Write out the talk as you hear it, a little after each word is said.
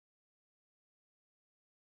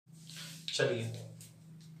चलिए,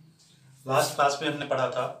 last class में हमने पढ़ा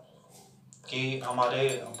था कि हमारे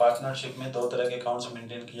पार्टनरशिप में दो तरह के अकाउंट्स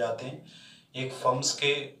मेंटेन किए जाते हैं, एक फर्म्स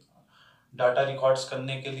के डाटा रिकॉर्ड्स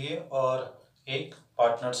करने के लिए और एक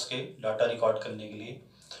पार्टनर्स के डाटा रिकॉर्ड करने के लिए।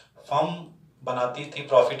 फर्म बनाती थी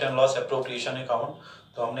profit and loss appropriation account,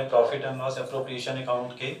 तो हमने profit and loss appropriation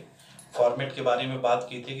account के फॉर्मेट के बारे में बात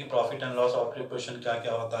की थी कि प्रॉफिट एंड लॉस एप्रोप्रिएशन क्या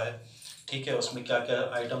क्या होता है, ठीक है, उसमें क्या क्या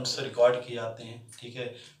आइटम्स रिकॉर्ड किए जाते हैं, ठीक है।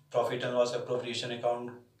 Profit and loss appropriation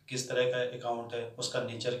account किस तरह का अकाउंट है, उसका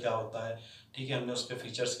नेचर क्या होता है, ठीक है, हमने उसके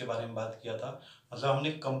फीचर्स के बारे में बात किया था। मतलब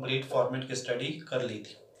हमने कंप्लीट फॉर्मेट की स्टडी कर ली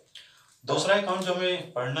थी। दूसरा अकाउंट जो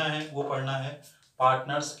हमें पढ़ना है वो पढ़ना है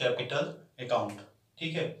पार्टनर्स कैपिटल अकाउंट,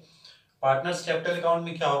 ठीक है। पार्टनर्स कैपिटल अकाउंट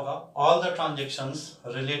में क्या होगा, all the transactions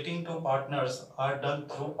relating to partners are done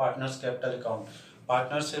through partners capital account.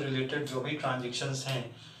 Partner से रिलेटेड जो भी ट्रांजेक्शंस हैं,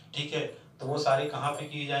 ठीक है, तो वो सारे कहाँ पे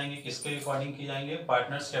किए जाएंगे, किसके अकॉर्डिंग किए जाएंगे,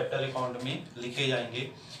 पार्टनर्स कैपिटल अकाउंट में लिखे जाएंगे।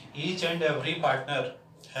 Each and every partner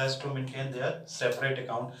has to maintain their separate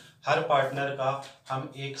account. Her partner का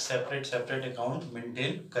हम एक सेपरेट अकाउंट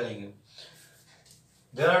मेंटेन करेंगे।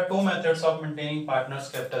 There are two methods of maintaining partners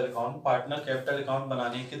capital account. Partner capital account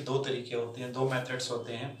बनाने के दो तरीके होते हैं, दो मेथड्स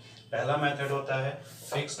होते हैं। पहला मेथड होता है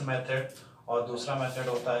फिक्स्ड मेथड और दूसरा मेथड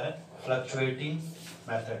होता है फ्लक्चुएटिंग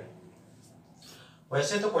मेथड।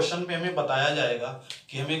 वैसे तो क्वेश्चन पे हमें बताया जाएगा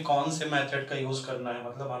कि हमें कौन से मेथड का यूज करना है,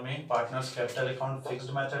 मतलब हमें partners capital account fixed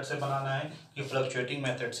method से बनाना है कि फ्लक्चुएटिंग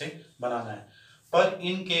मेथड से बनाना है। पर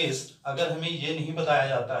इन केस अगर हमें ये नहीं बताया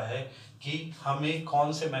जाता है कि हमें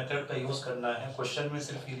कौन से मेथड का यूज करना है, क्वेश्चन में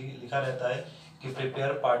सिर्फ लिखा रहता है कि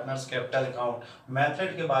prepare partners capital account,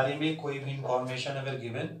 method के बारे में कोई भी इंफॉर्मेशन अगर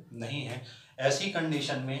गिवन नहीं है, ऐसी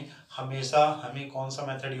कंडीशन में हमेशा हमें कौन सा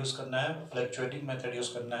मेथड यूज करना है, फ्लक्चुएटिंग मेथड यूज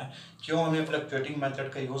करना है। क्यों हमें फ्लक्चुएटिंग मेथड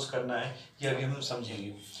का यूज करना है ये अभी हम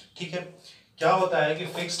समझेंगे, ठीक है। क्या होता है कि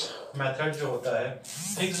फिक्स्ड मेथड जो होता है,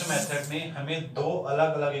 फिक्स्ड मेथड में हमें दो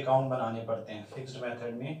अलग अलग अकाउंट बनाने पड़ते हैं। फिक्स्ड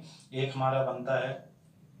मेथड में एक हमारा बनता है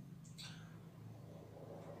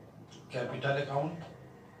कैपिटल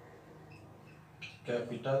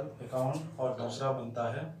अकाउंट और दूसरा बनता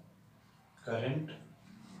है करेंट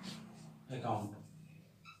अकाउंट।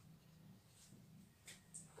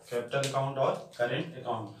 कैपिटल अकाउंट और करेंट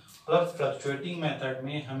अकाउंट। मतलब फ्लक्चुएटिंग मेथड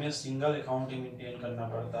में हमें सिंगल अकाउंट ही मेंटेन करना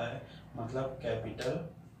पड़ता है, मतलब कैपिटल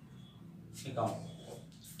अकाउंट,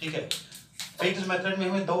 ठीक है। फिक्स्ड मेथड में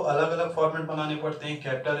हमें दो अलग अलग फॉर्मेट बनाने पड़ते हैं,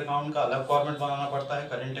 कैपिटल अकाउंट का अलग फॉर्मेट बनाना पड़ता है,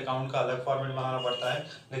 करेंट अकाउंट का अलग फॉर्मेट बनाना पड़ता है।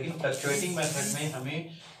 लेकिन फ्लक्चुएटिंग मेथड में हमें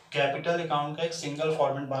कैपिटल अकाउंट का एक सिंगल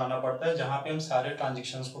फॉर्मेट बनाना पड़ता है जहां पे हम सारे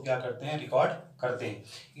ट्रांजेक्शन्स को क्या करते हैं, रिकॉर्ड करते हैं।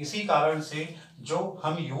 इसी कारण से जो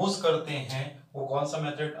हम यूज करते हैं वो कौन सा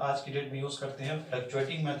मेथड आज की डेट में यूज करते हैं,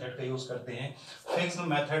 फ्लक्चुएटिंग मेथड का यूज करते हैं। फिक्स्ड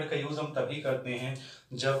मेथड का यूज हम तभी करते हैं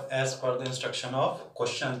जब as per the instruction of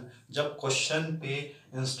question, जब क्वेश्चन पे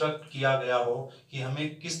इंस्ट्रक्ट किया गया हो कि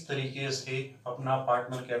हमें किस तरीके से अपना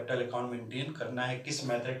पार्टनर कैपिटल अकाउंट मेंटेन करना है, किस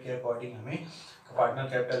मेथड के अकॉर्डिंग हमें पार्टनर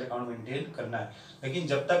कैपिटल अकाउंट मेंटेन करना है। लेकिन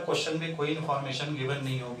जब तक क्वेश्चन में कोई इन्फॉर्मेशन गिवन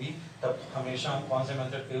नहीं होगी तब हमेशा हम कौन से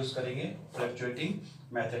मेथड का यूज करेंगे, फ्लक्चुएटिंग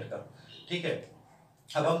मेथड का, ठीक है।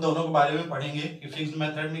 अब हम दोनों के बारे में पढ़ेंगे कि फिक्स्ड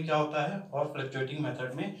मेथड में क्या होता है और फ्लक्चुएटिंग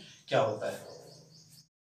मेथड में क्या होता है।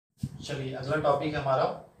 चलिए, अगला टॉपिक है हमारा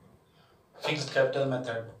फिक्स्ड कैपिटल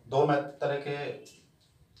मेथड। दो तरह के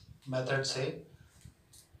मेथड से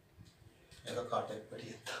काटे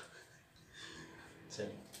बढ़िया।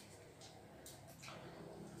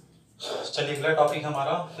 चलिए अगला टॉपिक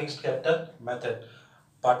हमारा fixed capital method.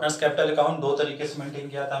 Partners capital account दो तरीके से मेंटेन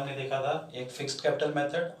किया था, हमने देखा था, एक फिक्स्ड कैपिटल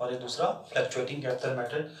मेथड और एक दूसरा फ्लक्चुएटिंग कैपिटल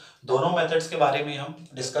मेथड। दोनों मेथड्स के बारे में हम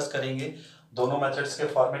डिस्कस करेंगे, दोनों मेथड्स के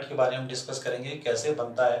फॉर्मेट के बारे में डिस्कस करेंगे, कैसे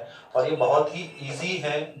बनता है, और ये बहुत ही इजी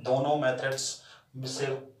है दोनों मेथड्स से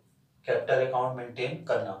कैपिटल अकाउंट मेंटेन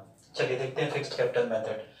करना। चलिए देखते हैं फिक्स्ड कैपिटल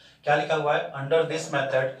मेथड क्या लिखा हुआ है। Under this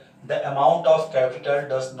method the amount of capital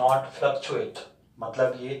does not fluctuate.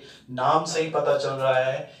 मतलब ये नाम से ही पता चल रहा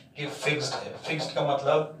है कि फिक्स्ड है। फिक्स्ड का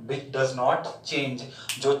मतलब विच डज नॉट चेंज,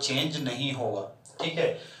 जो चेंज नहीं होगा, ठीक है।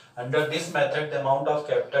 Under this method the amount of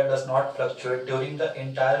capital does not fluctuate during the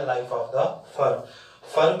entire life of the firm.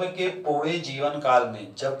 Firm के पूरे जीवन काल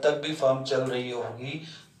में, जब तक भी फर्म चल रही होगी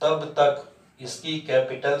तब तक इसकी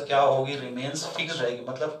कैपिटल क्या होगी, रिमेन्स फिक्स रहेगी।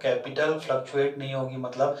 मतलब कैपिटल फ्लक्चुएट नहीं होगी,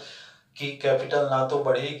 मतलब कि कैपिटल ना तो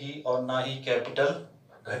बढ़ेगी और ना ही कैपिटल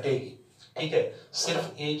घटेगी। ठीक है,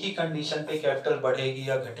 सिर्फ एक ही कंडीशन पे कैपिटल बढ़ेगी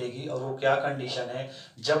या घटेगी, और वो क्या कंडीशन है,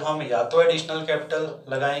 जब हम या तो एडिशनल कैपिटल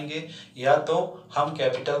लगाएंगे या तो हम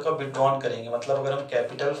कैपिटल का विड्रॉन करेंगे। मतलब अगर हम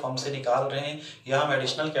कैपिटल फर्म से निकाल रहे हैं या हम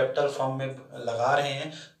एडिशनल कैपिटल फर्म में लगा रहे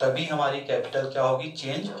हैं, तभी हमारी कैपिटल क्या होगी,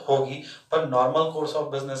 चेंज होगी। पर नॉर्मल कोर्स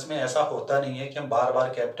ऑफ बिजनेस में ऐसा होता नहीं है कि हम बार बार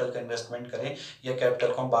कैपिटल का इन्वेस्टमेंट करें या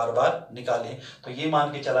कैपिटल को हम बार बार निकालें। तो ये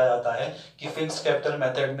मान के चला जाता है कि फिक्स्ड कैपिटल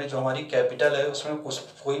मेथड में जो हमारी कैपिटल है उसमें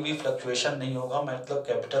कोई भी फ्लक्चुएशन नहीं होगा, मतलब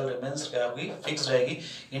कैपिटल रिमेंस क्या होगी, फिक्स रहेगी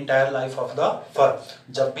entire life of the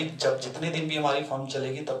firm. जब जितने दिन भी हमारी फर्म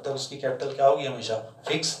चलेगी तब तक उसकी कैपिटल क्या होगी, हमेशा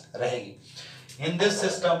फिक्स रहेगी। In this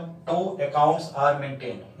system, two accounts are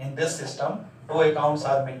maintained. In this system, two accounts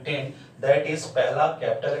are maintained. That is पहला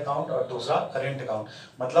कैपिटल अकाउंट और दूसरा करेंट अकाउंट।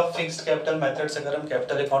 मतलब फिक्स्ड कैपिटल मेथड से अगर हम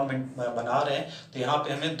कैपिटल अकाउंट बना रहे हैं तो यहाँ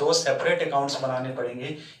पे हमें दो सेपरेट अकाउंट्स बनाने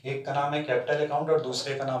पड़ेंगे। एक का नाम है कैपिटल अकाउंट और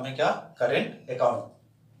दूसरे का नाम है क्या, करेंट अकाउंट।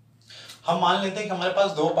 हम मान लेते हैं कि हमारे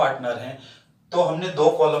पास दो पार्टनर हैं, तो हमने दो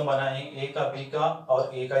कॉलम बनाए, ए का बी का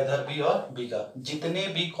और ए का इधर बी और बी का। जितने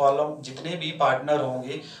भी कॉलम, जितने भी पार्टनर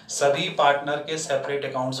होंगे सभी पार्टनर के सेपरेट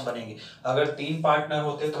अकाउंट्स बनेंगे। अगर तीन पार्टनर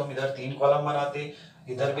होते तो हम इधर तीन कॉलम बनाते,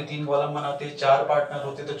 इधर भी तीन कॉलम बनाते। चार पार्टनर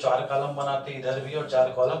होते तो चार कॉलम बनाते, इधर भी और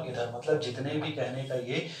चार कॉलम इधर। मतलब जितने भी, कहने का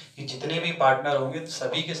ये कि जितने भी पार्टनर होंगे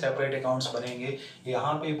सभी के सेपरेट अकाउंट्स बनेंगे,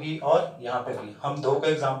 यहाँ पे भी और यहाँ पे भी। हम दो का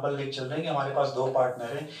एग्जाम्पल ले चल रहे हैं कि हमारे पास दो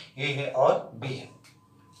पार्टनर है, ए है और बी है।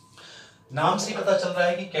 नाम से पता चल रहा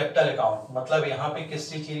है कि कैपिटल अकाउंट, मतलब यहाँ पे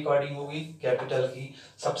किस चीज की रिकॉर्डिंग होगी, कैपिटल की।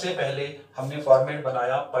 सबसे पहले हमने फॉर्मेट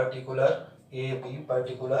बनाया particular A B,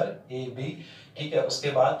 particular A B, ठीक है।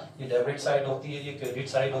 उसके बाद ये डेबिट साइड होती है, ये क्रेडिट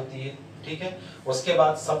साइड होती है, ठीक है। उसके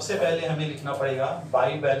बाद सबसे पहले हमें लिखना पड़ेगा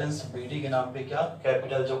बाई बैलेंस बीडी के नाम पे क्या,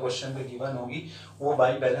 कैपिटल। जो क्वेश्चन पे गिवन होगी वो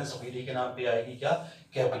बाई बैलेंस बीडी के नाम पे आएगी क्या,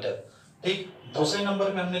 कैपिटल, ठीक। दूसरे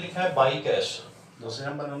नंबर में हमने लिखा है बाई कैश। दूसरे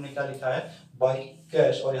नंबर में हमने क्या लिखा है, बाई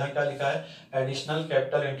कैश। और यहाँ क्या लिखा है, एडिशनल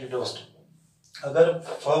कैपिटल इंट्रोड्यूस्ड। अगर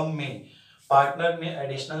फर्म में पार्टनर ने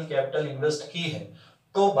एडिशनल कैपिटल इन्वेस्ट की है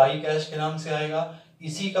तो बाई कैश के नाम से आएगा।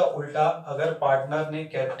 इसी का उल्टा अगर पार्टनर ने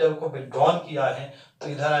कैपिटल को विड्रॉन किया है तो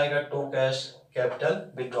इधर आएगा टू कैश कैपिटल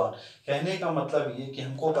विड्रॉन। कहने का मतलब ये कि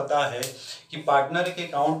हमको पता है कि पार्टनर के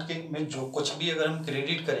अकाउंट के में जो कुछ भी अगर हम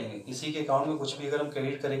क्रेडिट करेंगे, किसी के अकाउंट में कुछ भी अगर हम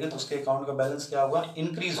क्रेडिट करेंगे तो उसके अकाउंट का बैलेंस क्या होगा,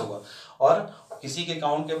 इंक्रीज होगा। और किसी के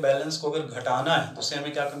अकाउंट के बैलेंस को अगर घटाना है तो उसे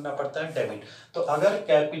हमें क्या करना पड़ता है, डेबिट। तो अगर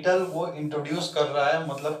कैपिटल वो इंट्रोड्यूस कर रहा है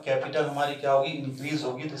मतलब कैपिटल हमारी क्या होगी, इंक्रीज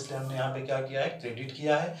होगी, तो इसलिए हमने यहाँ पे क्या किया है, क्रेडिट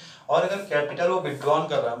किया है। और अगर कैपिटल वो विड्रॉन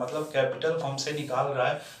कर रहा है मतलब कैपिटल फर्म से निकाल रहा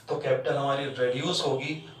है तो कैपिटल हमारी रिड्यूस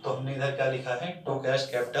होगी, तो हमने इधर क्या लिखा है, टू कैश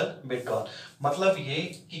कैपिटल विड्रॉन। मतलब ये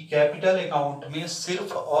कि कैपिटल अकाउंट में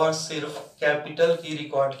सिर्फ और सिर्फ कैपिटल की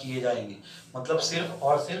रिकॉर्ड किए जाएंगे, मतलब सिर्फ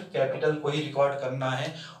और सिर्फ कैपिटल को ही रिकॉर्ड करना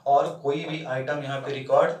है और कोई भी आइटम यहाँ पे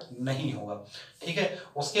रिकॉर्ड नहीं होगा, ठीक है।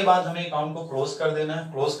 उसके बाद हमें अकाउंट को क्लोज कर देना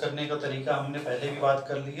है। क्लोज करने का तरीका हमने पहले भी बात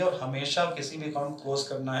कर ली है, और हमेशा किसी भी अकाउंट क्लोज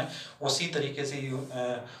करना है उसी तरीके से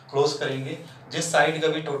क्लोज करेंगे। जिस साइड का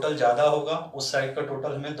भी टोटल ज्यादा होगा उस साइड का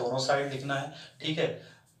टोटल हमें दोनों साइड लिखना है, ठीक है।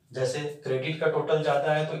 जैसे क्रेडिट का टोटल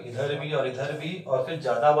ज्यादा है तो इधर भी और इधर भी, और फिर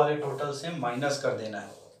ज्यादा वाले टोटल से माइनस कर देना है,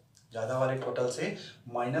 ज्यादा वाले टोटल से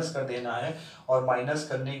माइनस कर देना है। और माइनस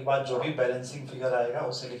करने के बाद जो भी बैलेंसिंग फिगर आएगा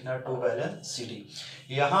उसे लिखना है टू बैलेंस सीडी।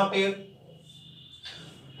 यहाँ पे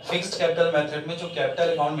फिक्स्ड कैपिटल मेथड में जो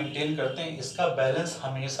कैपिटल अकाउंट मेंटेन करते हैं इसका बैलेंस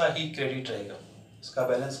हमेशा ही क्रेडिट रहेगा, इसका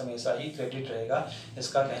बैलेंस हमेशा ही क्रेडिट रहेगा।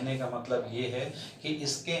 इसका कहने का मतलब ये है कि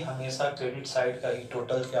इसके हमेशा क्रेडिट साइड का ही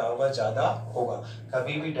टोटल क्या होगा, ज्यादा होगा,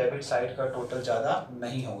 कभी भी डेबिट साइड का टोटल ज्यादा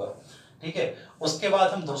नहीं होगा, ठीक है। उसके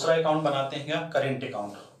बाद हम दूसरा अकाउंट बनाते हैं क्या, करेंट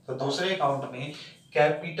अकाउंट। तो दूसरे अकाउंट में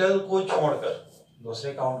कैपिटल को छोड़कर,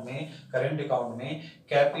 दूसरे अकाउंट में करेंट अकाउंट में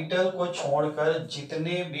कैपिटल को छोड़कर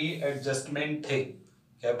जितने भी एडजस्टमेंट थे,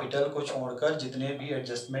 कैपिटल को छोड़कर जितने भी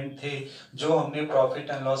एडजस्टमेंट थे जो हमने profit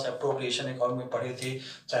and loss appropriation account में पढ़े थे,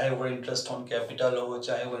 चाहे वो इंटरेस्ट ऑन कैपिटल हो,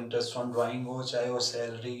 चाहे वो इंटरेस्ट ऑन ड्राइंग हो, चाहे वो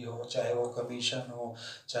सैलरी हो, चाहे वो कमीशन हो,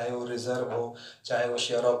 चाहे वो रिजर्व हो, चाहे वो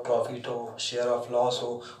शेयर ऑफ प्रॉफिट हो, शेयर ऑफ लॉस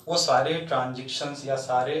हो, वो सारे ट्रांजेक्शन्स या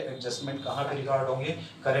सारे एडजस्टमेंट कहाँ पे रिकॉर्ड होंगे,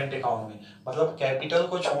 करेंट अकाउंट में। मतलब कैपिटल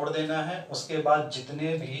को छोड़ देना है, उसके बाद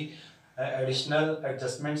जितने भी एडिशनल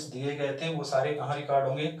एडजस्टमेंट्स दिए गए थे वो सारे कहाँ रिकॉर्ड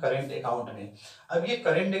होंगे, करेंट अकाउंट में। अब ये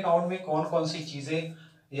करेंट अकाउंट में कौन कौन सी चीजें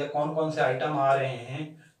या कौन कौन से आइटम आ रहे हैं,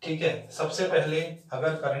 ठीक है। सबसे पहले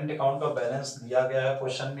अगर करेंट अकाउंट का बैलेंस दिया गया है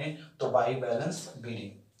क्वेश्चन में तो बाई बैलेंस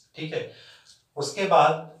बीडी, ठीक है। उसके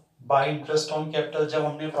बाद बाई इंटरेस्ट ऑन कैपिटल। जब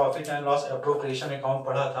हमने profit and loss appropriation account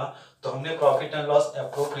पढ़ा था तो हमने प्रॉफिट एंड लॉस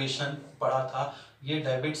एप्रोप्रिएशन पढ़ा था, ये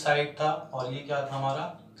डेबिट साइड था और ये क्या था हमारा,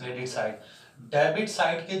 क्रेडिट साइड। डेबिट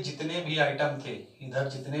साइड के जितने भी आइटम थे, इधर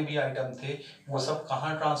जितने भी आइटम थे वो सब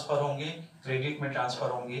कहाँ ट्रांसफर होंगे, क्रेडिट में ट्रांसफर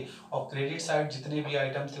होंगे, और क्रेडिट साइड जितने भी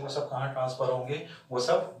आइटम थे वो सब कहाँ ट्रांसफर होंगे, वो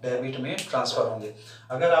सब डेबिट में ट्रांसफर होंगे।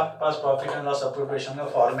 अगर आपके पास प्रॉफिट एंड लॉस अप्रोप्रिएशन का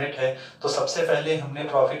फॉर्मेट है तो सबसे पहले हमने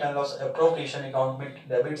profit and loss appropriation account में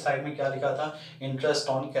डेबिट साइड में क्या लिखा था, इंटरेस्ट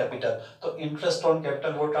ऑन कैपिटल। तो इंटरेस्ट ऑन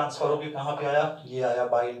कैपिटल वो ट्रांसफर होकर कहाँ पे आया, ये आया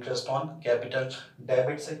bye interest on capital,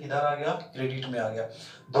 debit से किधर आ गया, क्रेडिट में आ गया।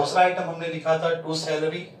 दूसरा आइटम हमने लिखा था टू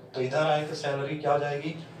सैलरी, तो इधर आए तो सैलरी क्या हो जाएगी,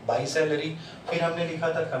 बाई सैलरी। फिर हमने लिखा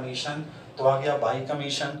था कमीशन, तो आ गया बाई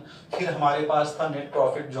कमीशन। फिर हमारे पास था नेट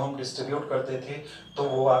प्रॉफिट जो हम डिस्ट्रीब्यूट करते थे, तो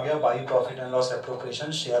वो आ गया by profit and loss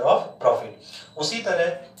appropriation, share of profit. उसी तरह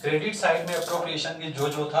क्रेडिट साइड में एप्रोप्रिएशन के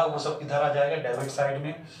जो था वो सब किधर आ जाएगा, डेबिट साइड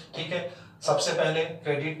में। ठीक है, सबसे पहले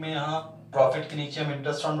क्रेडिट में यहाँ प्रॉफिट के नीचे हम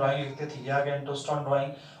इंटरेस्ट ऑन ड्राइंग लिखते थे, ये आ गया इंटरेस्ट ऑन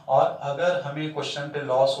ड्राइंग। और अगर हमें क्वेश्चन पे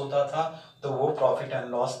लॉस होता था तो वो प्रॉफिट एंड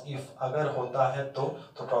लॉस, इफ अगर होता है तो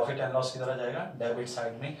प्रॉफिट एंड लॉस किधर आ जाएगा, डेबिट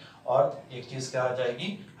साइड में। और एक चीज क्या आ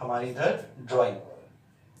जाएगी हमारी इधर, ड्राइंग।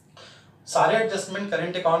 सारे एडजस्टमेंट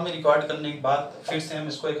करंट अकाउंट में रिकॉर्ड करने के बाद फिर से हम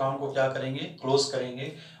इसको अकाउंट को क्या करेंगे, क्लोज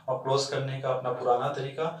करेंगे। और क्लोज करने का अपना पुराना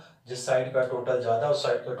तरीका, जिस साइड का टोटल ज्यादा उस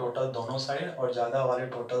साइड का टोटल दोनों साइड, और ज्यादा वाले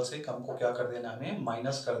टोटल से कम को क्या कर देना है, हमें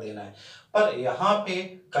माइनस कर देना है। पर यहाँ पे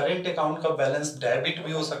करंट अकाउंट का बैलेंस डेबिट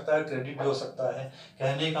भी हो सकता है, क्रेडिट भी हो सकता है।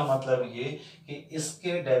 कहने का मतलब ये कि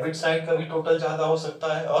इसके डेबिट साइड का भी टोटल ज्यादा हो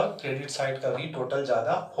सकता है और क्रेडिट साइड का भी टोटल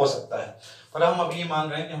ज्यादा हो सकता है। पर हम अभी मान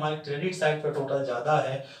रहे हैं कि हमारे क्रेडिट साइड का टोटल ज्यादा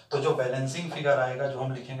है, तो जो बैलेंसिंग फिगर आएगा जो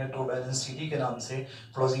हम लिखेंगे टू बैलेंस सीडी के नाम से,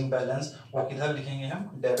 क्लोजिंग बैलेंस, वो किधर लिखेंगे हम,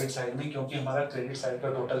 डेबिट साइड में, क्योंकि हमारा क्रेडिट साइड का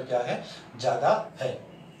टोटल क्या है, ज्यादा है।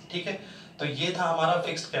 ठीक है, तो ये था हमारा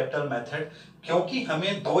फिक्स्ड कैपिटल मेथड। क्योंकि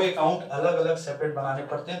हमें दो अकाउंट अलग अलग सेपरेट बनाने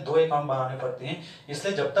पड़ते हैं, दो अकाउंट बनाने पड़ते हैं,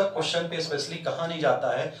 इसलिए जब तक क्वेश्चन पे स्पेशली कहा नहीं जाता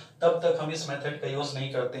है तब तक हम इस मेथड का यूज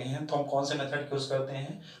नहीं करते हैं। तो हम कौन से मेथड यूज करते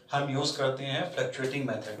हैं, हम यूज करते हैं फ्लक्चुएटिंग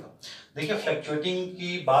मेथड। देखिए फ्लक्चुएटिंग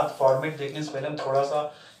की बात फॉर्मेट देखने से पहले हम थोड़ा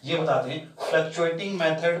सा ये बता दें, फ्लक्चुएटिंग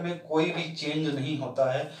मेथड में कोई भी चेंज नहीं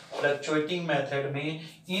होता है। फ्लक्चुएटिंग मेथड में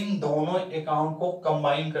इन दोनों अकाउंट को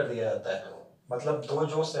कंबाइन कर दिया जाता है, मतलब दो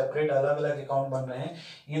जो सेपरेट अलग अलग अकाउंट बन रहे हैं,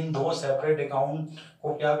 इन दो सेपरेट अकाउंट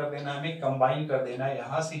को क्या कर देना है, हमें कंबाइन कर देना है।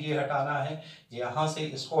 यहाँ से ये हटाना है, यहाँ से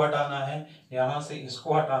इसको हटाना है, यहाँ से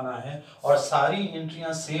इसको हटाना है, और सारी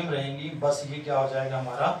एंट्रियां सेम रहेंगी, बस ये क्या हो जाएगा,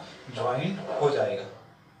 हमारा ज्वाइंट हो जाएगा।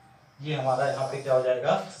 ये हमारा यहाँ पे क्या हो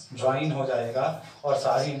जाएगा, ज्वाइन हो जाएगा, और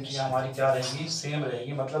सारी एंट्रियां हमारी क्या रहेंगी, सेम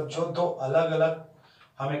रहेगी। मतलब जो दो अलग अलग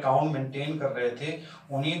हम अकाउंट मेंटेन कर रहे थे,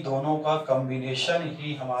 उन्हीं दोनों का कॉम्बिनेशन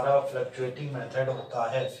ही हमारा फ्लक्चुएटिंग मेथड होता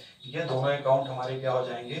है। ये दोनों अकाउंट हमारे क्या हो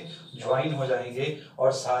जाएंगे, ज्वाइन हो जाएंगे,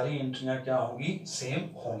 और सारी एंट्रियां क्या होंगी, सेम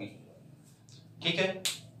होंगी। ठीक है,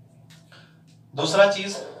 दूसरा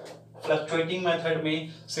चीज, फ्लक्चुएटिंग मेथड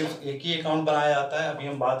में सिर्फ एक ही अकाउंट बनाया जाता है। अभी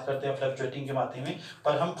हम बात करते हैं फ्लक्चुएटिंग के माध्यम में,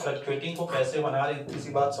 पर हम फ्लक्चुएटिंग को कैसे बना रहे हैं,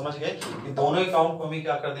 इसी बात समझ गए कि दोनों अकाउंट को हमें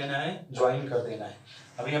क्या कर देना है, ज्वाइन कर देना है।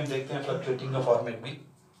 अभी हम देखते हैं फ्लक्चुएटिंग का फॉर्मेट भी।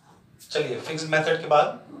 चलिए, फिक्स्ड मेथड के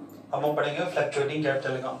बाद अब हम पढ़ेंगे फ्लक्चुएटिंग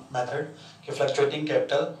कैपिटल का मेथड, कि फ्लक्चुएटिंग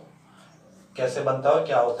कैपिटल कैसे बनता है और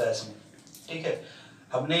क्या होता है इसमें। ठीक है,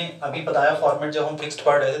 हमने अभी बताया फॉर्मेट, जब हम फिक्स्ड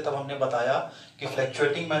पढ़ रहे थे तब हमने बताया कि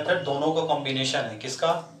फ्लक्चुएटिंग मेथड दोनों का कॉम्बिनेशन है,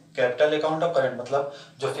 किसका, कैपिटल अकाउंट और करंट। मतलब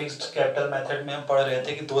जो फिक्स्ड कैपिटल मेथड में हम पढ़ रहे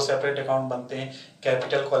थे कि दो सेपरेट अकाउंट बनते हैं,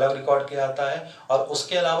 कैपिटल को अलग रिकॉर्ड किया जाता है, और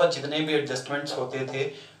उसके अलावा जितने भी एडजस्टमेंट्स होते थे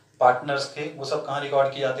पार्टनर्स के, वो सब कहाँ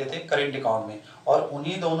रिकॉर्ड किए जाते थे, करंट अकाउंट में। और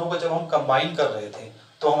उन्हीं दोनों को जब हम कंबाइन कर रहे थे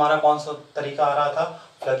तो हमारा कौन सा तरीका आ रहा था,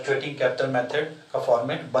 फ्लक्चुएटिंग कैपिटल मेथड का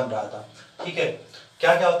फॉर्मेट बन रहा था। ठीक है,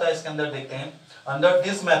 क्या क्या होता है इसके अंदर देखते हैं। Under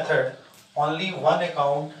this method only one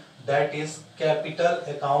account, that is capital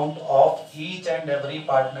account of each and every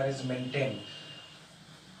partner is maintained।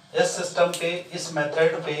 इस सिस्टम पे, इस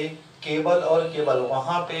मेथड पे केवल और केवल,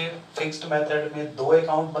 वहां पे फिक्स्ड मेथड में दो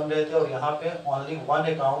अकाउंट बन रहे थे और यहाँ पे ओनली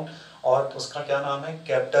वन अकाउंट, और उसका क्या नाम है,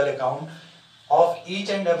 capital account of each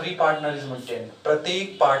and every partner is maintained.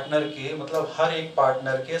 प्रत्येक पार्टनर के, मतलब हर एक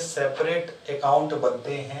पार्टनर के सेपरेट अकाउंट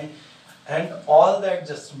बनते हैं, and all the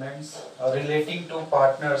adjustments relating to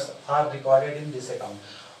partners are recorded in this account।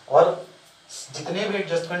 और जितने भी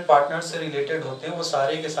एडजस्टमेंट पार्टनर से रिलेटेड होते हैं वो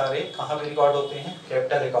सारे के सारे कहाँ पे रिकॉर्ड होते हैं,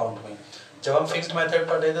 कैपिटल अकाउंट में। जब हम फिक्स्ड मेथड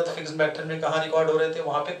पढ़ रहे थे तो फिक्स्ड मेथड में कहाँ रिकॉर्ड हो रहे थे,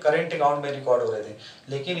 वहाँ पे करंट अकाउंट में रिकॉर्ड हो रहे थे।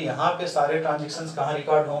 लेकिन यहाँ पे सारे ट्रांजेक्शन्स कहाँ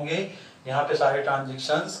रिकॉर्ड होंगे, यहाँ पे सारे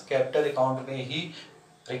ट्रांजेक्शन्स कैपिटल अकाउंट में ही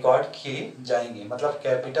रिकॉर्ड किए जाएंगे। मतलब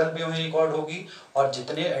कैपिटल भी वहीं रिकॉर्ड होगी और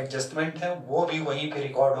जितने एडजस्टमेंट हैं वो भी वहीं पे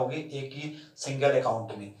रिकॉर्ड होगी, एक ही सिंगल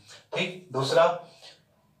अकाउंट में। ठीक, दूसरा,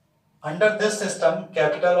 under this system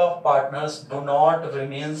capital of partners do not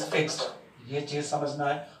remains fixed. ये चीज समझना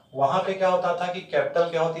है, वहां पे क्या होता था कि कैपिटल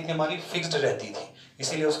क्या होती थी हमारी फिक्स्ड रहती थी,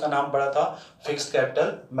 इसीलिए उसका नाम पड़ा था फिक्स्ड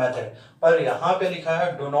कैपिटल मेथड। पर यहाँ पे लिखा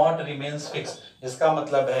है डू नॉट रिमेन्स फिक्स, इसका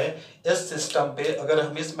मतलब है इस सिस्टम पे अगर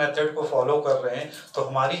हम इस मेथड को फॉलो कर रहे हैं तो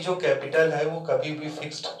हमारी जो कैपिटल है वो कभी भी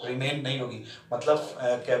फिक्स्ड रिमेन नहीं होगी। मतलब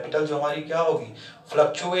कैपिटल जो हमारी क्या होगी,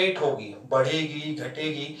 फ्लक्चुएट होगी, बढ़ेगी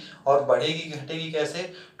घटेगी। और बढ़ेगी घटेगी कैसे,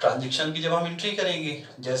 ट्रांजेक्शन की जब हम एंट्री करेंगे,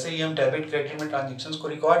 जैसे ही हम डेबिट क्रेडिट में ट्रांजेक्शन को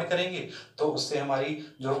रिकॉर्ड करेंगे तो उससे हमारी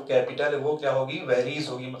जो कैपिटल है वो क्या होगी, वेरीज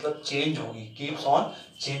होगी, मतलब चेंज होगी, keeps on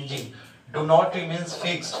changing. Do not remains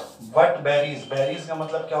fixed but varies, varies का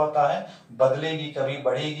मतलब क्या होता है, बदलेगी, कभी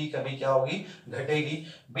बढ़ेगी कभी क्या होगी, घटेगी।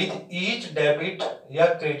 विद ईच डेबिट या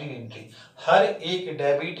क्रेडिट एंट्री, हर एक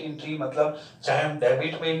डेबिट एंट्री, मतलब चाहे हम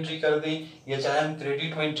डेबिट में एंट्री कर दें या चाहे हम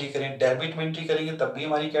क्रेडिट में एंट्री करें, डेबिट में एंट्री करेंगे तब भी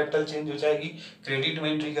हमारी कैपिटल चेंज हो जाएगी, क्रेडिट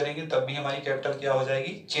में एंट्री करेंगे तब भी हमारी कैपिटल क्या हो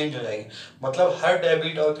जाएगी, चेंज हो जाएगी। मतलब हर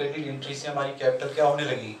डेबिट और क्रेडिट एंट्री से हमारी कैपिटल क्या होने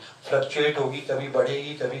लगेगी, फ्लक्चुएट होगी, कभी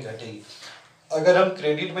बढ़ेगी कभी घटेगी। अगर हम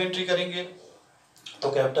क्रेडिट में एंट्री करेंगे तो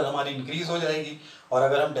कैपिटल हमारी इंक्रीज हो जाएगी, और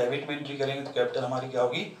अगर हम डेबिट में एंट्री करेंगे तो कैपिटल हमारी क्या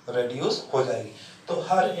होगी, रिड्यूस हो जाएगी। तो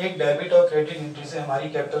हर एक डेबिट और क्रेडिट एंट्री से हमारी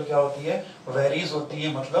कैपिटल क्या होती है, वेरीज होती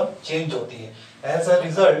है, मतलब चेंज होती है। एज अ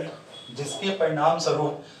रिजल्ट, जिसके परिणाम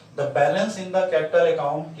स्वरूप the balance in the capital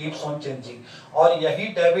account keeps on changing, और यही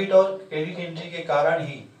डेबिट और क्रेडिट एंट्री के कारण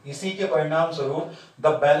ही, इसी के परिणाम स्वरूप the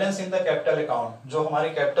balance in the capital account, जो हमारे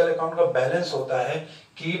कैपिटल अकाउंट का बैलेंस होता है,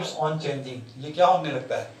 कीप्स ऑन चेंजिंग, ये क्या होने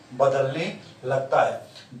लगता है, बदलने लगता है।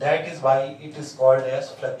 That is why it is called as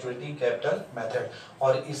fluctuating capital method,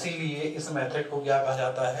 और इसीलिए इस मेथड को क्या कहा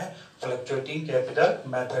जाता है, फ्लक्चुएटिंग कैपिटल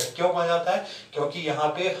मेथड। क्यों कहा जाता है, क्योंकि यहाँ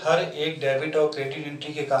पे हर एक डेबिट और क्रेडिट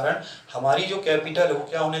एंट्री के कारण हमारी जो कैपिटल है वो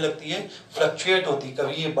क्या होने लगती है, फ्लक्चुएट होती,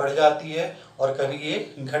 कभी ये बढ़ जाती है और कभी ये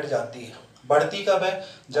घट जाती है। बढ़ती कब है,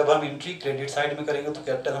 जब हम एंट्री क्रेडिट साइड में करेंगे तो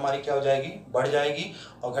कैपिटल हमारी क्या हो जाएगी, बढ़ जाएगी,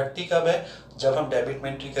 और घटती कब है, जब हम डेबिट में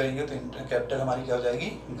एंट्री करेंगे तो कैपिटल हमारी क्या हो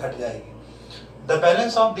जाएगी, घट जाएगी। The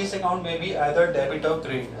balance of this account में बी आइदर डेबिट और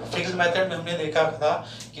क्रेडिट। फिक्स्ड मेथड में हमने देखा था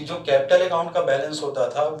कि जो कैपिटल अकाउंट का बैलेंस होता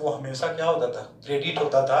था वो हमेशा क्या होता था, क्रेडिट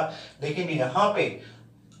होता था, लेकिन यहाँ पे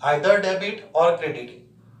आइदर डेबिट और क्रेडिट,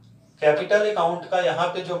 कैपिटल अकाउंट का यहाँ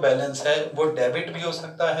पे जो बैलेंस है वो डेबिट भी हो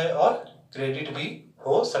सकता है और क्रेडिट भी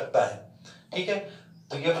हो सकता है। ठीक है,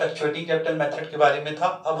 तो ये फ्लक्चुएटिंग कैपिटल मेथड के बारे में था।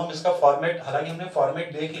 अब हम इसका फॉर्मेट, हालांकि हमने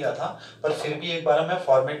फॉर्मेट देख लिया था पर फिर भी एक बार मैं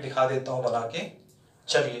फॉर्मेट दिखा देता हूँ बना के।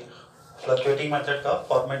 चलिए फ्लक्चुएटिंग मेथड का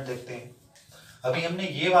फॉर्मेट देखते हैं। अभी हमने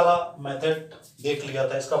ये वाला मेथड देख लिया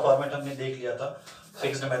था, इसका फॉर्मेट हमने देख लिया था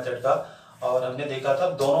फिक्स्ड मेथड का, और हमने देखा था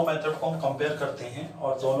दोनों मेथड को हम कंपेयर करते हैं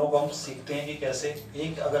और दोनों को हम सीखते हैं कि कैसे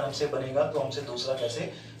एक अगर हमसे बनेगा तो हमसे दूसरा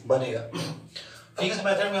कैसे बनेगा। फिक्स्ड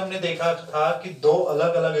मेथड में हमने देखा था कि दो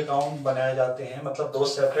अलग अलग अकाउंट बनाए जाते हैं, मतलब दो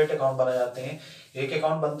सेपरेट अकाउंट बनाए जाते हैं। एक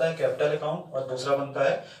अकाउंट बनता है कैपिटल अकाउंट और दूसरा बनता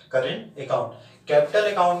है करेंट अकाउंट।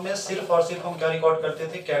 कैपिटल अकाउंट में सिर्फ और सिर्फ हम क्या रिकॉर्ड करते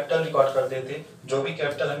थे, कैपिटल रिकॉर्ड करते थे, जो भी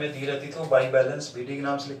कैपिटल हमें दी रहती थी वो बाई बैलेंस बीडी के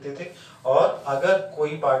नाम से लिखते थे। और अगर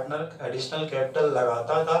कोई पार्टनर एडिशनल कैपिटल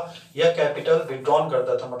लगाता था या कैपिटल विड्रॉन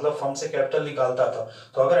करता था, मतलब फर्म से कैपिटल निकालता था,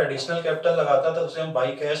 तो अगर एडिशनल कैपिटल लगाता था तो उसे हम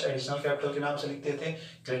बाई कैश एडिशनल कैपिटल के नाम से लिखते थे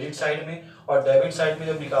क्रेडिट साइड में, और डेबिट साइड में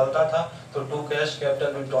जब निकालता था तो टू कैश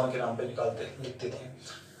कैपिटल विड्रॉन के नाम पे लिखते थे।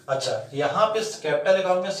 अच्छा, यहाँ पे कैपिटल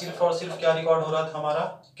अकाउंट में सिर्फ और सिर्फ क्या रिकॉर्ड हो रहा था, हमारा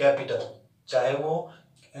कैपिटल, चाहे वो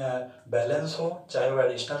बैलेंस हो, चाहे वो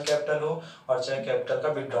एडिशनल कैपिटल हो, और चाहे कैपिटल का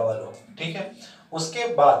विड्रॉवल हो। ठीक है, उसके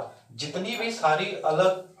बाद जितनी भी सारी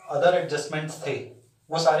अलग अदर एडजस्टमेंट्स थे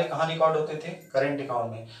वो सारे कहाँ रिकॉर्ड होते थे, करेंट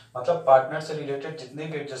अकाउंट में। मतलब पार्टनर से रिलेटेड जितने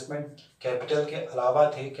भी एडजस्टमेंट कैपिटल के अलावा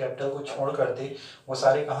थे, कैपिटल को छोड़ कर थे, वो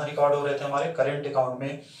सारे कहाँ रिकॉर्ड हो रहे थे, हमारे करेंट अकाउंट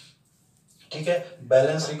में। ठीक है,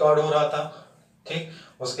 बैलेंस रिकॉर्ड हो रहा था। ठीक,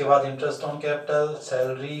 उसके बाद interest on capital,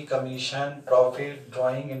 salary, commission, profit,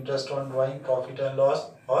 drawing, interest on drawing, profit and loss,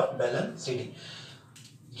 और बैलेंस शीट।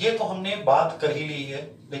 ये तो हमने बात कर ही ली है।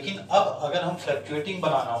 लेकिन अब अगर हम फ्लक्चुएटिंग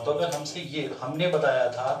बनाना हो तो अगर हमसे, ये हमने बताया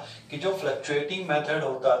था कि जो फ्लक्चुएटिंग मेथड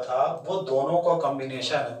होता था वो दोनों का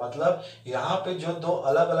कॉम्बिनेशन है। मतलब यहाँ पे जो दो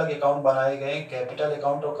अलग अलग अकाउंट बनाए गए, कैपिटल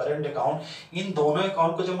अकाउंट और करेंट अकाउंट, इन दोनों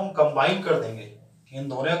अकाउंट को जब हम कंबाइन कर देंगे, इन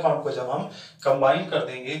दोनों अकाउंट को जब हम कंबाइन कर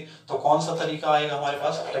देंगे तो कौन सा तरीका आएगा हमारे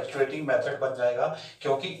पास, फ्लक्चुएटिंग मेथड बन जाएगा।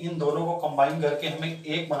 क्योंकि इन दोनों को कंबाइन करके हमें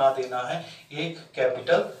एक बना देना है, एक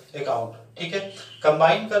कैपिटल अकाउंट। ठीक है,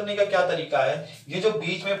 कंबाइन करने का क्या तरीका है, ये जो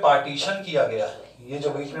बीच में पार्टीशन किया गया है, ये जो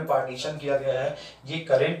बीच में पार्टीशन किया गया है, ये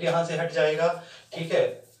करेंट यहाँ से हट जाएगा। ठीक है,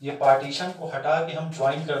 ये पार्टीशन को हटा के हम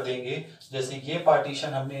ज्वाइन कर देंगे। जैसे ये पार्टीशन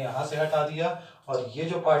हमने यहाँ से हटा दिया और ये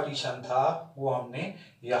जो पार्टीशन था वो हमने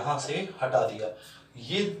यहाँ से हटा दिया।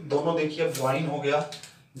 ये दोनों देखिए अब ज्वाइन हो गया।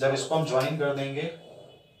 जब इसको हम ज्वाइन कर देंगे,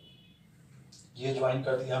 ये ज्वाइन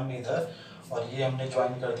कर दिया हमने इधर और ये हमने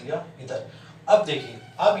ज्वाइन कर दिया इधर। अब देखिए,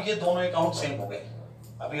 अब ये दोनों अकाउंट सेम हो गए।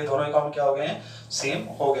 अब ये दोनों अकाउंट क्या हो गए हैं? सेम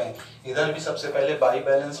हो गए। इधर भी सबसे पहले बाई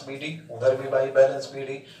बैलेंस बीडी, उधर भी बाई बैलेंस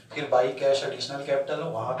बीडी, फिर बाई कैश एडिशनल कैपिटल,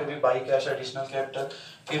 वहां पे भी बाई कैश एडिशनल कैपिटल,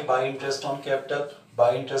 फिर by interest on capital,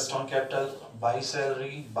 by interest on capital, by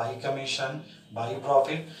salary, by commission, by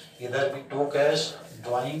profit, इधर भी to cash,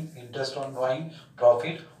 drawing, interest on drawing,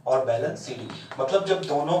 profit और balance CD. मतलब जब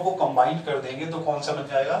दोनों को कंबाइन कर देंगे तो कौन सा बन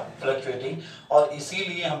जाएगा? फ्लक्चुएटिंग। और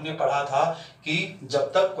इसीलिए हमने पढ़ा था कि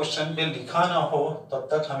जब तक क्वेश्चन पे लिखा ना हो तब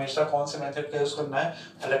तक हमेशा कौन से मेथड का यूज करना है?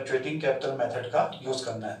 फ्लक्चुएटिंग कैपिटल मेथड का यूज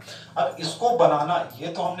करना है। अब इसको बनाना, ये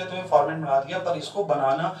तो हमने तुम्हें फॉर्मेट बना दिया, पर इसको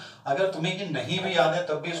बनाना अगर तुम्हें ये नहीं भी याद है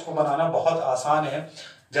तब भी इसको बनाना बहुत आसान है।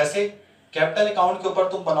 जैसे कैपिटल अकाउंट के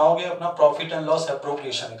ऊपर तुम बनाओगे अपना profit and loss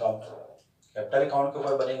appropriation account, capital account के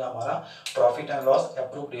ऊपर बनेगा हमारा profit and loss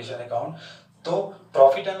appropriation account. तो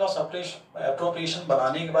प्रॉफिट एंड लॉस एप्रोप्रिएशन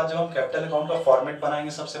बनाने के बाद जब हम कैपिटल अकाउंट का फॉर्मेट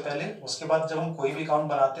बनाएंगे सबसे पहले, उसके बाद जब हम कोई भी अकाउंट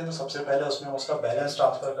बनाते हैं तो सबसे पहले उसमें उसका बैलेंस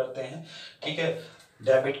ट्रांसफर करते हैं। ठीक है,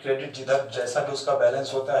 डेबिट क्रेडिट जिधर जैसा भी उसका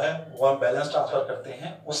बैलेंस होता है वो हम बैलेंस ट्रांसफर करते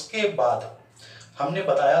हैं। उसके बाद हमने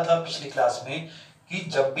बताया था पिछली क्लास में कि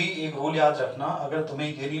जब भी एक रूल याद रखना, अगर तुम्हें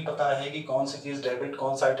ये नहीं पता है कि कौन सी चीज डेबिट,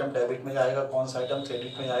 कौन सा आइटम डेबिट में जाएगा, कौन सा आइटम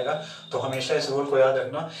क्रेडिट में जाएगा, तो हमेशा इस रूल को याद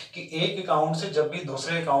रखना कि एक अकाउंट से जब भी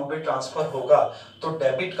दूसरे अकाउंट पे ट्रांसफर होगा तो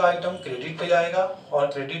डेबिट का आइटम क्रेडिट पे जाएगा और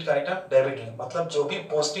क्रेडिट का आइटम डेबिट में, मतलब जो भी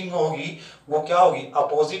पोस्टिंग होगी वो क्या होगी?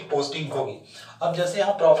 अपोजिट पोस्टिंग होगी। अब जैसे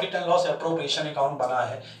यहाँ profit and loss appropriation account बना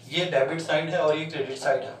है, ये डेबिट साइड है और ये क्रेडिट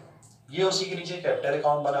साइड है, ये उसी के नीचे कैपिटल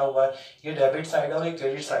अकाउंट बना हुआ है, ये डेबिट साइड है और ये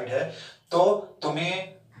क्रेडिट साइड है। तो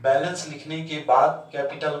तुम्हें बैलेंस लिखने के बाद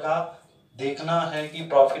कैपिटल का देखना है कि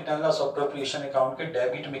profit and loss appropriation account के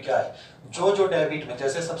डेबिट में क्या है। जो जो डेबिट में,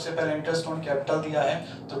 जैसे सबसे पहले इंटरेस्ट ऑन कैपिटल दिया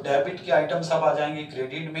है तो डेबिट के आइटम सब आ जाएंगे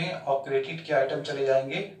क्रेडिट में और क्रेडिट के आइटम चले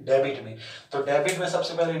जाएंगे डेबिट में। तो डेबिट में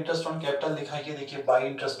सबसे पहले इंटरेस्ट ऑन कैपिटल लिखा है, ये देखिए बाई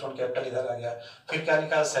इंटरेस्ट ऑन कैपिटल इधर आ गया। फिर क्या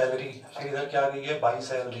लिखा है? सैलरी, फिर इधर क्या आ गई है? By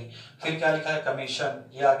salary. फिर क्या लिखा है? कमीशन,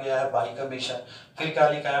 ये आ गया है बाई कमीशन। फिर क्या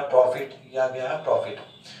लिखा है? प्रॉफिट, ये आ गया है प्रॉफिट।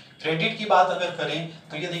 क्रेडिट की बात अगर करें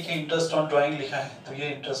तो ये देखिए इंटरेस्ट ऑन ड्राइंग लिखा है तो ये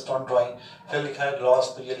इंटरेस्ट ऑन ड्राइंग, फिर लिखा है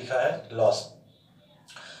लॉस तो ये लिखा है लॉस।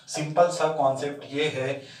 सिंपल सा कॉन्सेप्ट ये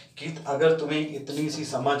है कि अगर तुम्हें इतनी सी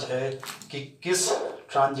समझ है कि किस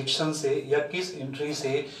ट्रांजैक्शन से या किस एंट्री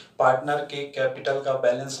से पार्टनर के कैपिटल का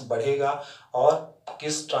बैलेंस बढ़ेगा और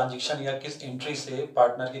किस ट्रांजैक्शन या किस एंट्री से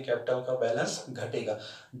पार्टनर के कैपिटल का बैलेंस घटेगा,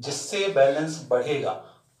 जिससे बैलेंस बढ़ेगा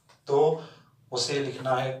तो उसे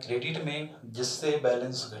लिखना है क्रेडिट में, जिससे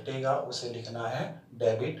बैलेंस घटेगा उसे लिखना है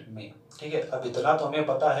डेबिट में। ठीक है, अब इतना तो हमें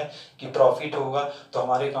पता है कि प्रॉफिट होगा तो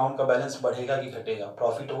हमारे अकाउंट का बैलेंस बढ़ेगा कि घटेगा?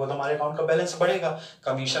 प्रॉफिट होगा तो हमारे अकाउंट का बैलेंस बढ़ेगा,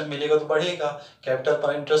 कमीशन मिलेगा तो बढ़ेगा, कैपिटल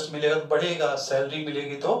पर इंटरेस्ट मिलेगा तो बढ़ेगा, सैलरी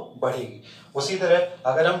मिलेगी तो बढ़ेगी। उसी तरह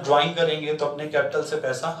अगर हम ड्राइंग करेंगे तो अपने कैपिटल से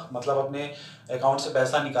पैसा, मतलब अपने अकाउंट से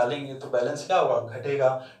पैसा निकालेंगे तो बैलेंस क्या होगा?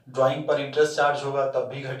 घटेगा। ड्राइंग पर इंटरेस्ट चार्ज होगा तब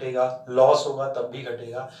भी घटेगा, लॉस होगा तब भी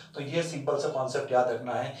घटेगा। तो ये सिंपल सा कॉन्सेप्ट याद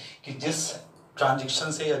रखना है कि जिस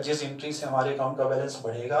ट्रांजैक्शन से या जिस एंट्री से हमारे अकाउंट का बैलेंस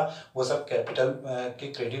बढ़ेगा वो सब कैपिटल के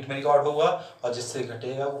क्रेडिट में रिकॉर्ड होगा और जिससे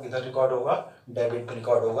घटेगा वो किधर रिकॉर्ड होगा? डेबिट में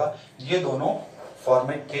रिकॉर्ड होगा। ये दोनों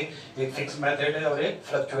फॉर्मेट थे, एक फिक्स मेथड है और एक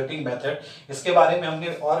फ्लक्चुएटिंग मेथड। इसके बारे में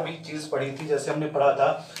हमने और भी चीज पढ़ी थी, जैसे हमने पढ़ा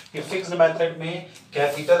था कि फिक्स्ड मेथड में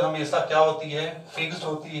कैपिटल हमेशा क्या होती है? फिक्स्ड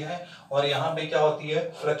होती है और यहाँ पे क्या होती है?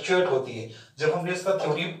 फ्लक्चुएट होती है। जब हमने इसका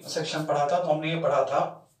थ्योरी सेक्शन पढ़ा था तो हमने ये पढ़ा था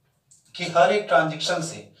कि हर एक ट्रांजेक्शन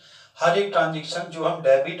जो हम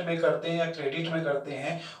डेबिट में करते हैं या क्रेडिट में करते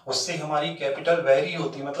हैं उससे हमारी कैपिटल वेरी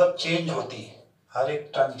होती है, मतलब चेंज होती है हर एक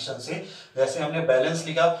ट्रांजेक्शन से। जैसे हमने बैलेंस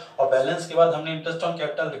लिखा और बैलेंस के बाद हमने इंटरेस्ट ऑन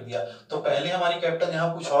कैपिटल लिख दिया तो पहले हमारी कैपिटल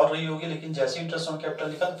यहाँ कुछ और रही होगी, लेकिन जैसे इंटरेस्ट ऑन कैपिटल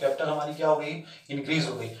लिखा तो कैपिटल हमारी क्या हो गई? इंक्रीज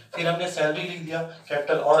हो गई। फिर हमने सैलरी लिख दिया,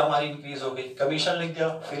 कैपिटल और हमारी इंक्रीज हो गई। कमीशन लिख दिया,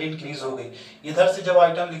 फिर इंक्रीज हो गई। इधर से जब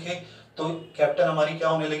आइटम लिखे तो कैपिटल हमारी क्या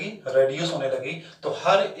होने लगी? रेड्यूस होने लगी। तो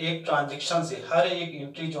हर एक ट्रांजैक्शन से, हर एक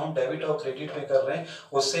एंट्री जो हम डेबिट और क्रेडिट में कर रहे हैं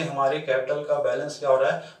उससे हमारे कैपिटल का बैलेंस क्या हो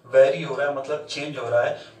रहा है? वेरी हो रहा है, मतलब चेंज हो रहा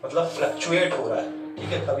है, मतलब फ्लक्चुएट हो रहा है। ठीक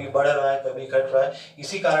है, कभी बढ़ रहा है कभी घट रहा है,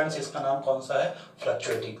 इसी कारण से इसका नाम कौन सा है?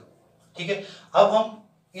 फ्लक्चुएटिंग। ठीक है, अब हम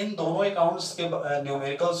इन दोनों अकाउंट्स के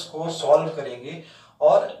न्यूमेरिकल्स को सॉल्व करेंगे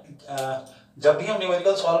और जब भी हम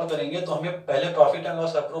न्यूमेरिकल सॉल्व करेंगे तो हमें पहले profit and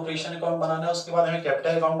loss appropriation account बनाना है, उसके बाद हमें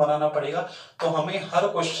कैपिटल अकाउंट बनाना पड़ेगा। तो हमें हर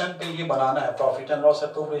क्वेश्चन पे ये बनाना है, प्रॉफिट एंड लॉस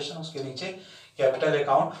एप्रोप्रिएशन, उसके नीचे कैपिटल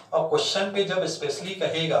अकाउंट। और क्वेश्चन पे जब स्पेशली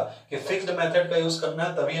कहेगा कि फिक्स्ड मेथड का यूज करना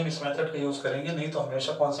है तभी हम इस मेथड का यूज करेंगे, नहीं तो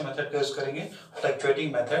हमेशा कौन से मेथड का यूज करेंगे?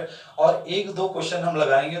 Fluctuating method. और एक दो क्वेश्चन हम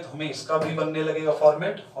लगाएंगे तो हमें इसका भी बनने लगेगा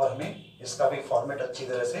फॉर्मेट और हमें इसका भी फॉर्मेट अच्छी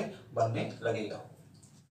तरह से बनने लगेगा।